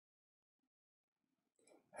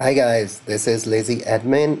Hi guys, this is Lazy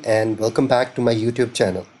Admin and welcome back to my YouTube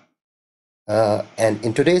channel. And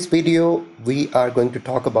in today's video, we are going to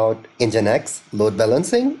talk about Nginx, load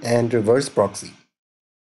balancing, and reverse proxy.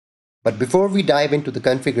 But before we dive into the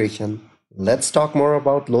configuration, let's talk more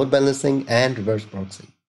about load balancing and reverse proxy.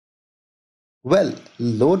 Well,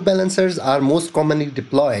 load balancers are most commonly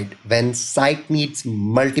deployed when site needs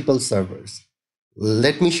multiple servers.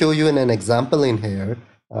 Let me show you in an example in here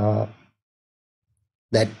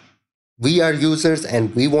that we are users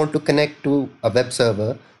and we want to connect to a web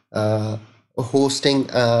server uh, hosting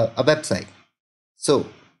a website. So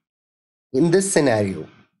in this scenario,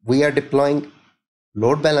 we are deploying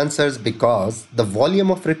load balancers because the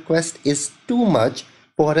volume of request is too much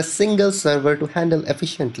for a single server to handle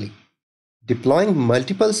efficiently. Deploying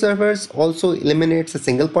multiple servers also eliminates a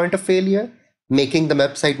single point of failure, making the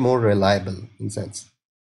website more reliable in sense.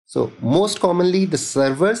 So most commonly, the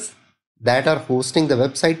servers that are hosting the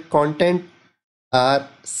website content are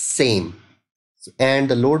same, and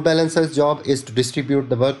the load balancer's job is to distribute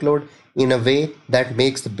the workload in a way that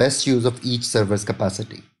makes the best use of each server's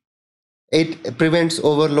capacity. It prevents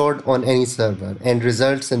overload on any server and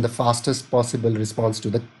results in the fastest possible response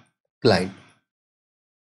to the client.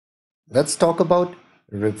 Let's talk about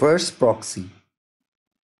reverse proxy.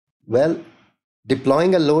 Well,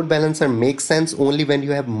 deploying a load balancer makes sense only when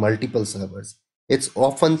you have multiple servers. It's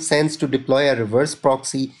often sense to deploy a reverse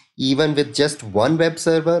proxy even with just one web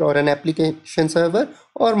server or an application server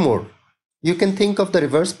or more. You can think of the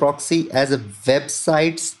reverse proxy as a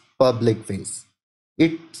website's public face.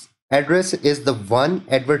 Its address is the one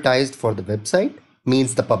advertised for the website,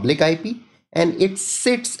 means the public IP, and it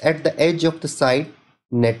sits at the edge of the site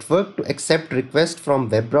network to accept requests from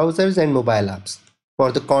web browsers and mobile apps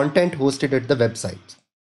for the content hosted at the website.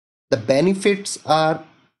 The benefits are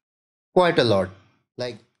quite a lot.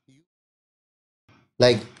 Like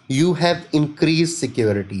like you have increased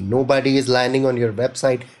security. Nobody is landing on your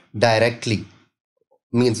website directly.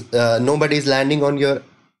 Means nobody is landing on your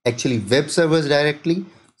actually web servers directly.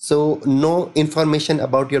 So no information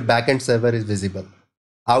about your backend server is visible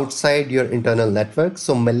outside your internal network.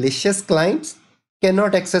 So malicious clients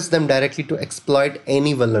cannot access them directly to exploit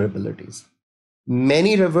any vulnerabilities.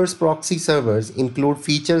 Many reverse proxy servers include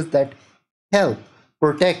features that help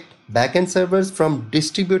protect backend servers from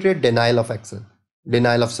distributed denial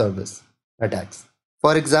of service attacks.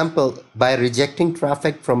 For example, by rejecting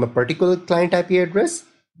traffic from a particular client IP address,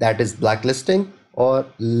 that is blacklisting, or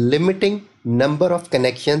limiting number of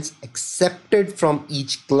connections accepted from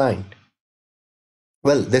each client.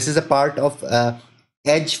 Well, this is a part of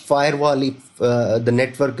edge firewall, if the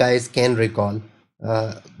network guys can recall.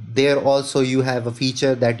 There also you have a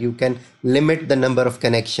feature that you can limit the number of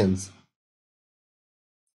connections.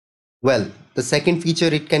 Well, the second feature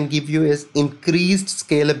it can give you is increased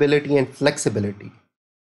scalability and flexibility.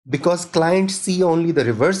 Because clients see only the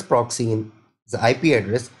reverse proxy in the IP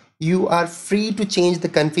address, you are free to change the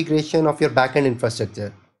configuration of your backend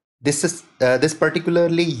infrastructure. This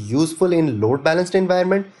particularly useful in load balanced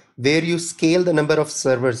environment where you scale the number of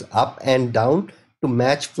servers up and down to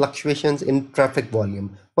match fluctuations in traffic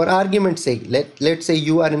volume. For argument's sake, let's say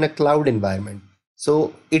you are in a cloud environment.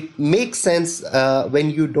 So it makes sense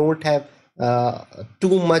when you don't have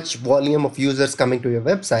too much volume of users coming to your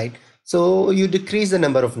website. So you decrease the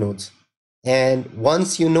number of nodes. And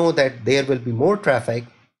once you know that there will be more traffic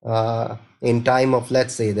in time of,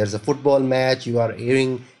 let's say there's a football match you are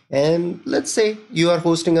airing, and let's say you are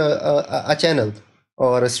hosting a channel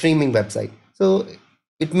or a streaming website. So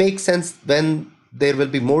it makes sense when there will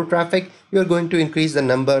be more traffic, you're going to increase the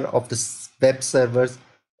number of the web servers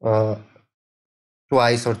uh,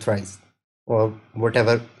 twice or thrice or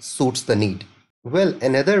whatever suits the need. Well,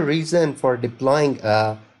 another reason for deploying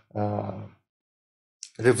a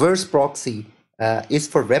reverse proxy is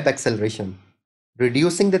for web acceleration,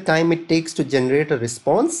 reducing the time it takes to generate a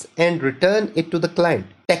response and return it to the client.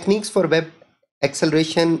 Techniques for web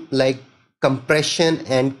acceleration like compression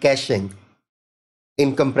and caching.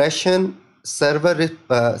 In compression, server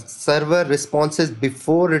responses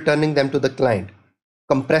before returning them to the client.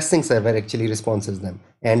 Compressing server actually responses them,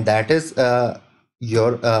 and that is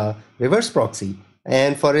your reverse proxy.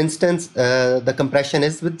 And for instance, the compression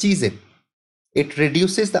is with gzip. It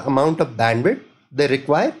reduces the amount of bandwidth they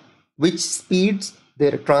require, which speeds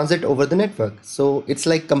their transit over the network. So it's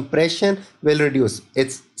like compression will reduce.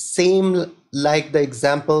 It's same like the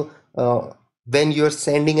example when you're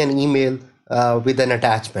sending an email with an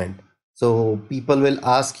attachment. So people will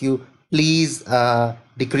ask you, please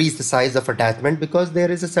decrease the size of attachment, because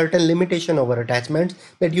there is a certain limitation over attachments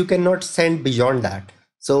that you cannot send beyond that.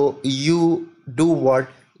 So you do what?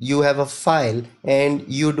 you have a file and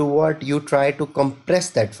you do what? You try to compress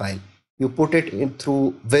that file. You put it in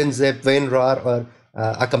through WinZip, WinRAR, or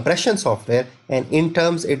a compression software, and in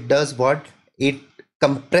terms it does what? It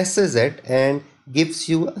compresses it and gives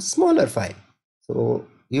you a smaller file. So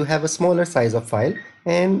you have a smaller size of file,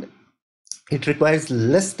 and it requires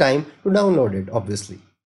less time to download it, obviously.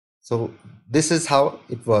 So this is how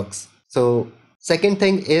it works. So second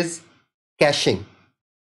thing is caching.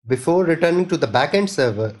 Before returning to the backend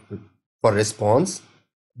server for response,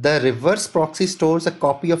 the reverse proxy stores a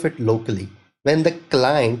copy of it locally. When the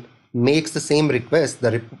client makes the same request,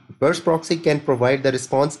 the reverse proxy can provide the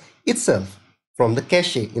response itself from the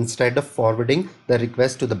cache instead of forwarding the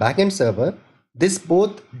request to the backend server. This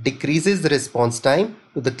both decreases the response time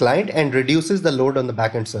to the client and reduces the load on the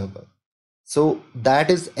backend server. So that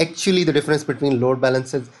is actually the difference between load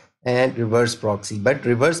balancers and reverse proxy. But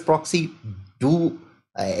reverse proxy do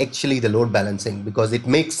actually the load balancing, because it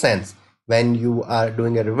makes sense when you are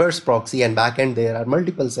doing a reverse proxy and backend there are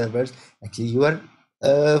multiple servers. Actually, you are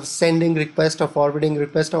sending request or forwarding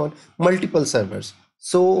request on multiple servers.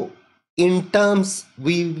 So in terms,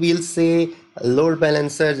 we will say load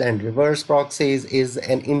balancers and reverse proxies is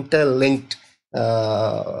an interlinked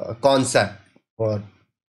concept, or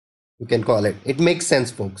you can call it. It makes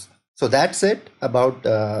sense, folks. So that's it about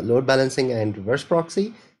load balancing and reverse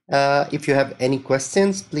proxy. If you have any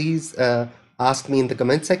questions, please ask me in the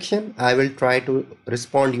comment section. I will try to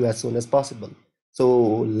respond you as soon as possible. So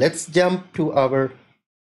let's jump to our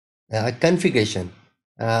configuration.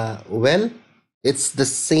 Well, it's the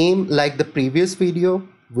same like the previous video.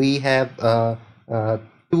 We have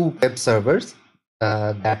two web servers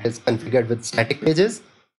that is configured with static pages,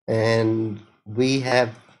 and we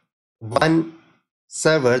have one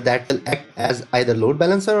server that will act as either load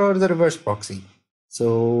balancer or the reverse proxy.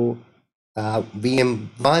 So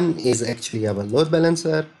VM1 is actually our load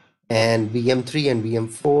balancer, and VM3 and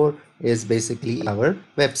VM4 is basically our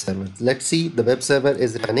web server. Let's see, the web server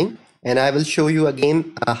is running, and I will show you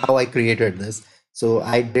again how I created this. So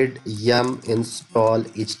I did yum install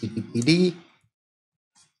httpd.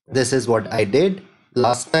 This is what I did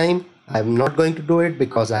last time. I'm not going to do it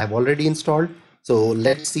because I have already installed. So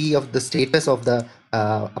let's see of the status of the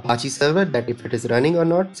Apache server, that if it is running or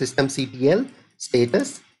not. Systemctl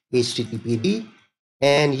status httpd,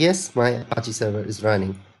 and yes, my Apache server is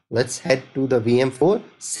running. Let's head to the VM4.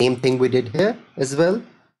 Same thing we did here as well.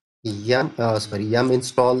 Yum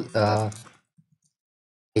install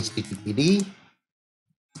httpd.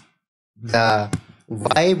 The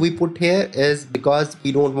why we put here is because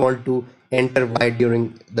we don't want to enter y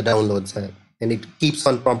during the downloads, and it keeps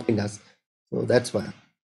on prompting us. So that's why.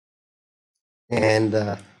 And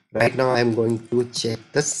right now I'm going to check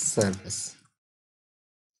the service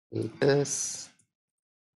status.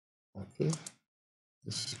 Okay,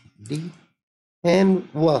 and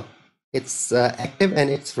well, it's active and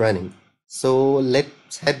it's running. So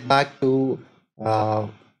let's head back to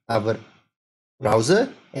our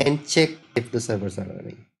browser and check if the servers are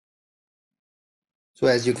running. So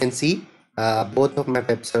as you can see, both of my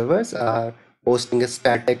web servers are hosting a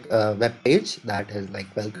static web page that is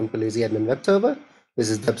like welcome to lazy admin web server. This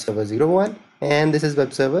is web server 01 and this is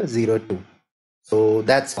web server 02. So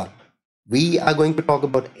that's all. We are going to talk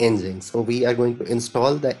about Nginx. So we are going to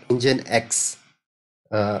install the Nginx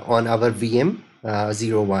on our VM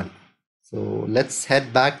 01. So let's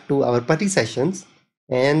head back to our putty sessions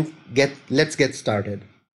and let's get started.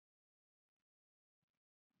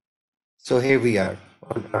 So here we are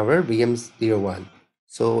on our VM01.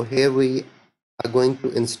 So here we are going to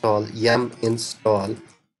install yum install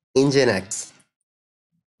Nginx.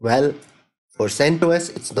 Well, for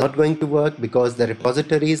CentOS, it's not going to work because the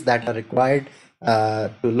repositories that are required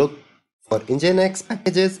to look for Nginx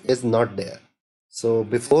packages is not there. So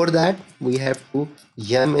before that, we have to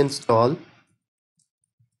yum install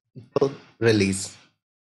release.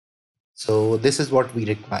 So this is what we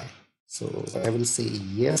require. So I will say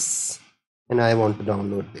yes, and I want to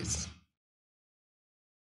download this.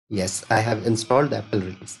 Yes, I have installed Apple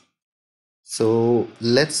release. So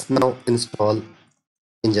let's now install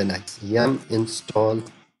Nginx. Yum install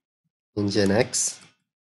Nginx,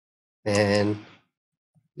 and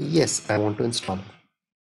yes, I want to install it.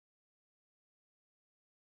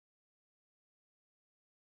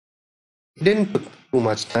 It didn't took too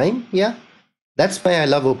much time. Yeah, that's why I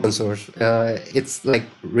love open source. It's like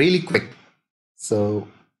really quick. So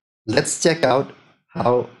let's check out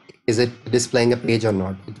how is it displaying a page or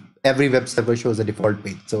not. Every web server shows a default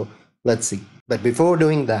page. So let's see. But before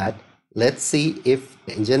doing that, let's see if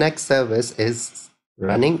the Nginx service is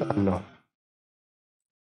running or not.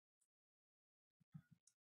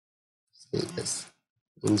 Status.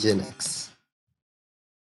 Nginx.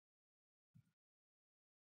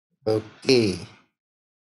 Okay.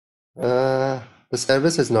 The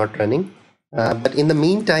service is not running. But in the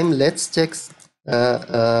meantime, let's check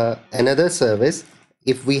another service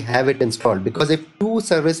if we have it installed. Because if two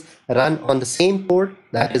services run on the same port,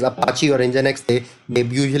 that is Apache or Nginx, they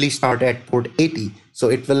usually start at port 80. So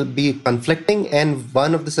it will be conflicting, and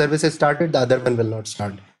one of the services started, the other one will not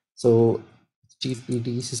start. So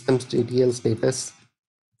HTTP systemctl status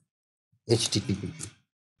HTTP.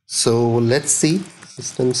 So let's see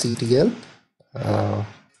systemctl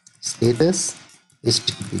status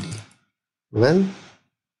HTTPD. Well,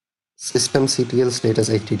 systemctl status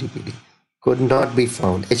HTTPD could not be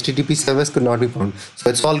found. HTTP service could not be found. So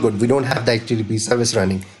it's all good. We don't have the HTTP service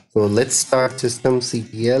running. So let's start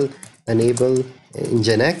systemctl enable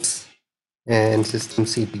Nginx and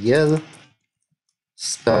systemctl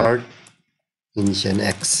start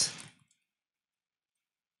Nginx.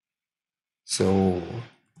 So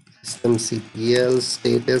systemctl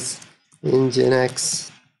status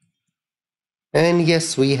Nginx. And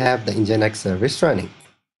yes, we have the Nginx service running.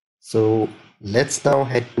 So let's now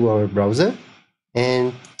head to our browser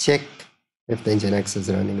and check if the Nginx is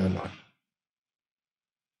running or not.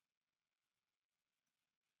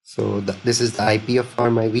 So this is the IP of our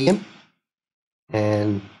MyVM,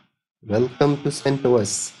 and welcome to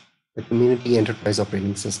CentOS, the Community Enterprise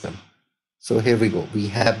Operating System. So here we go. We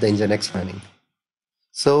have the Nginx running.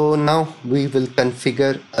 So now we will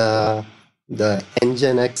configure the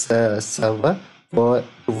Nginx server to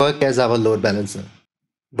work as our load balancer.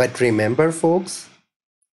 But remember, folks,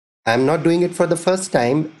 I'm not doing it for the first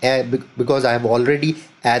time because I have already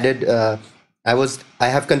added. I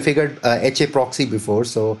have configured HA proxy before,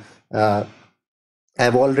 so I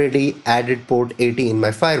have already added port 80 in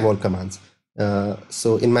my firewall commands.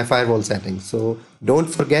 So in my firewall settings. So don't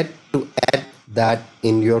forget to add that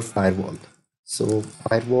in your firewall. So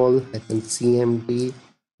firewall -cmd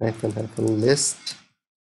 -list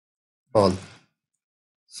all.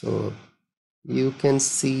 So you can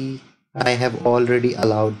see I have already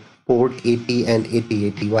allowed port 80 and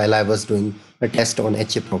 8080 while I was doing a test on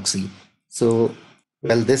HA proxy. So,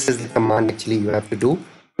 well, this is the command actually you have to do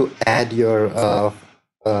to add your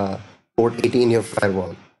port 80 in your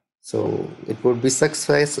firewall. So it would be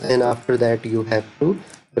success, and after that you have to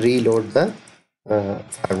reload the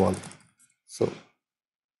firewall. So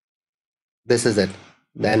this is it.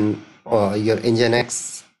 Then your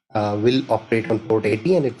Nginx will operate on port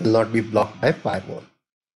 80 and it will not be blocked by firewall.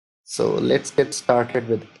 So let's get started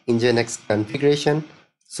with Nginx configuration.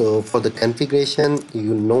 So for the configuration,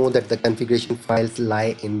 you know that the configuration files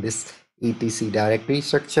lie in this etc directory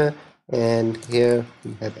structure. And here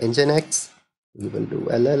we have Nginx, we will do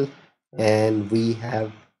ll, and we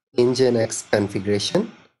have Nginx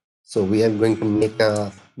configuration. So we are going to make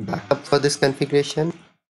a backup for this configuration.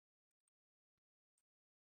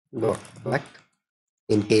 Go back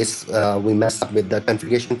in case we mess up with the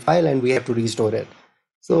configuration file and we have to restore it.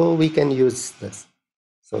 So we can use this.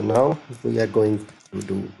 So now we are going to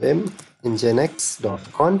do vim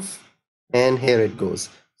nginx.conf, and here it goes.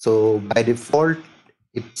 So by default,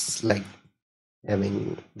 it's like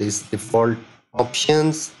having these default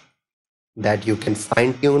options that you can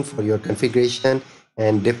fine tune for your configuration,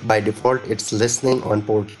 and by default, it's listening on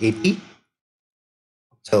port 80.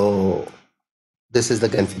 So this is the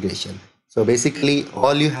configuration. So basically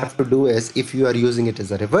all you have to do is, if you are using it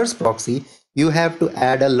as a reverse proxy, you have to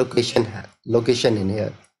add a location in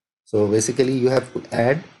here. So basically you have to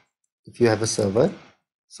add, if you have a server.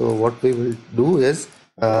 So what we will do is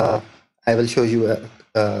I will show you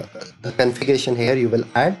the configuration here you will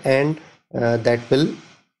add, and that will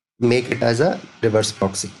make it as a reverse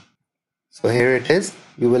proxy. So here it is.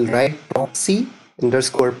 You will write proxy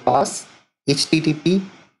underscore pass HTTP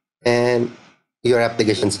and your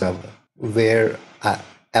application server, where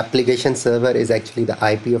application server is actually the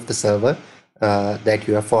IP of the server that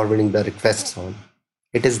you are forwarding the requests on.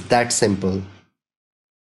 It is that simple.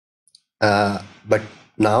 But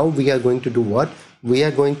now we are going to do what? We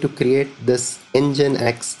are going to create this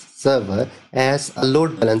Nginx server as a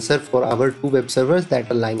load balancer for our two web servers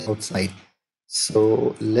that are lying outside.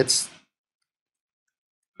 So let's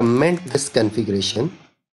comment this configuration.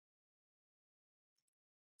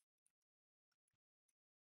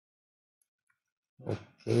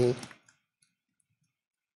 Okay.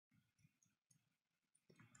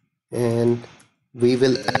 And we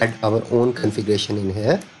will add our own configuration in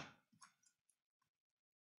here.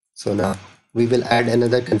 So now we will add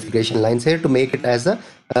another configuration lines here to make it as a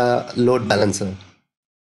load balancer.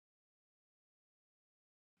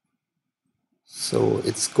 So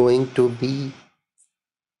it's going to be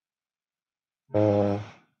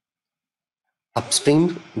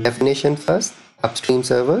upstream definition first. Upstream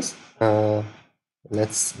servers.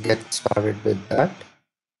 Let's get started with that.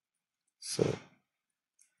 So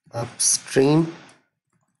upstream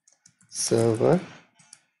server,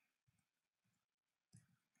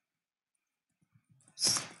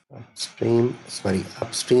 upstream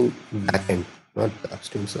backend, not the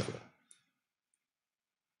upstream server.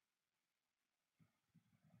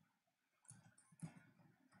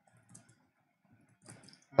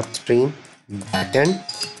 Upstream backend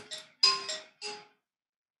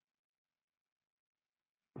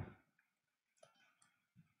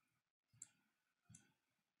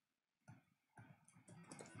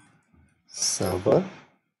server,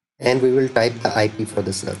 and we will type the IP for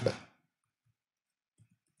the server.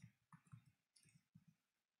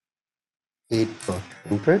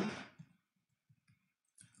 8.100.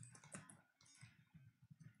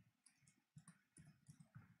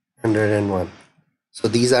 101. So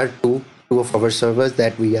these are two of our servers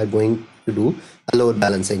that we are going to do a load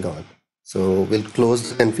balancing on. So we'll close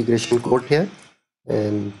the configuration code here,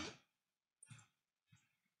 and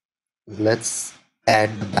let's add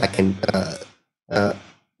the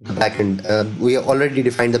backend. We already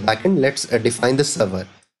defined the backend. Let's define the server.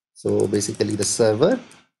 So basically, the server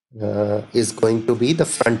is going to be the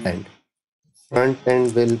front end. Front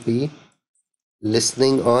end will be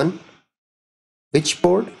listening on which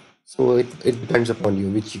port. So it depends upon you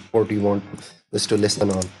which port you want this to listen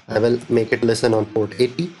on. I will make it listen on port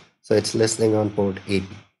 80. So it's listening on port 80.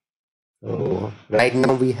 So right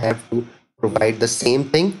now we have to provide the same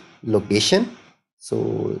thing, location.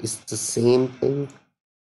 So it's the same thing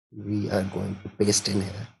we are going to paste in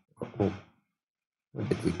here. Oh, what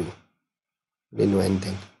did we do? We didn't do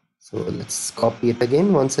anything. So let's copy it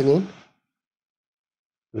again, once again.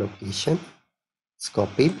 Location, it's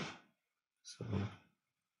copied. So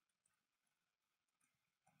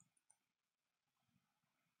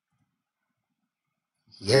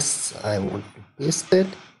yes, I want to paste it.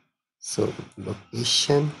 So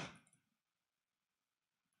location,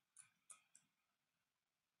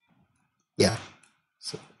 yeah.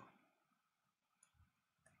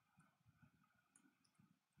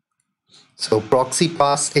 So proxy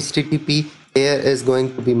pass HTTP here is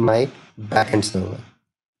going to be my backend server.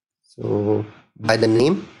 So by the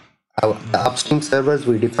name, the upstream servers,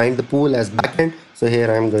 we defined the pool as backend. So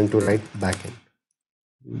here I'm going to write backend.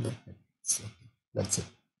 That's it.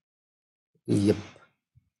 Yep.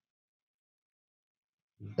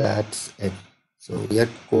 That's it. So we are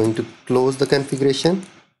going to close the configuration,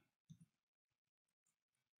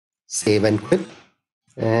 save and quit.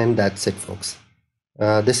 And that's it, folks.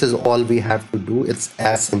 This is all we have to do. It's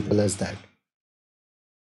as simple as that.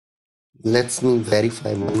 Let me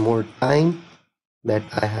verify one more time that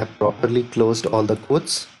I have properly closed all the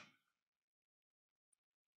quotes.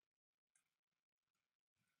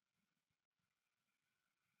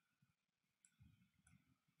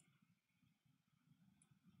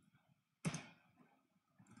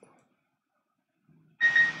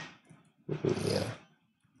 Yeah.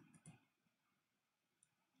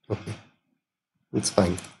 Okay. It's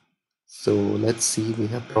fine. So let's see, we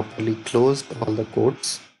have properly closed all the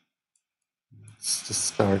quotes. It's the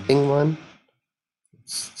starting one.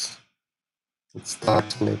 It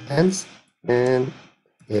starts and it ends. And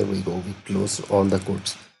here we go. We close all the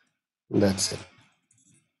quotes. That's it.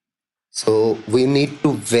 So we need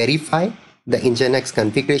to verify the Nginx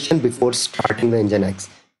configuration before starting the Nginx.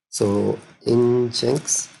 So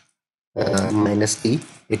Nginx -t,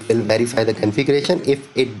 it will verify the configuration.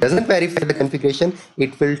 If it doesn't verify the configuration,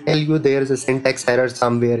 it will tell you there is a syntax error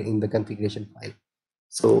somewhere in the configuration file.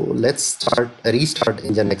 So let's restart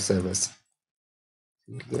Nginx servers.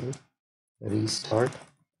 Restart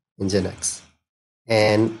Nginx,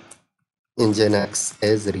 and Nginx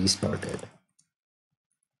is restarted.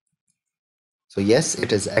 So yes,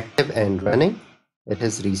 it is active and running. It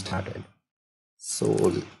is restarted.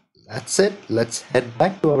 So that's it. Let's head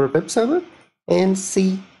back to our web server and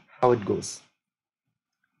see how it goes.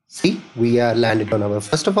 See, we are landed on our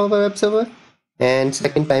first of our web server, and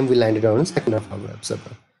second time we landed on second of our web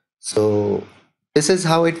server. So this is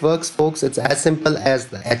how it works, folks. It's as simple as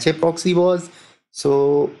the HA proxy was.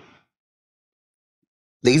 So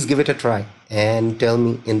please give it a try and tell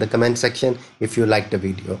me in the comment section if you liked the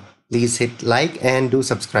video. Please hit like and do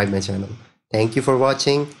subscribe my channel. Thank you for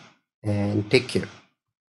watching and take care.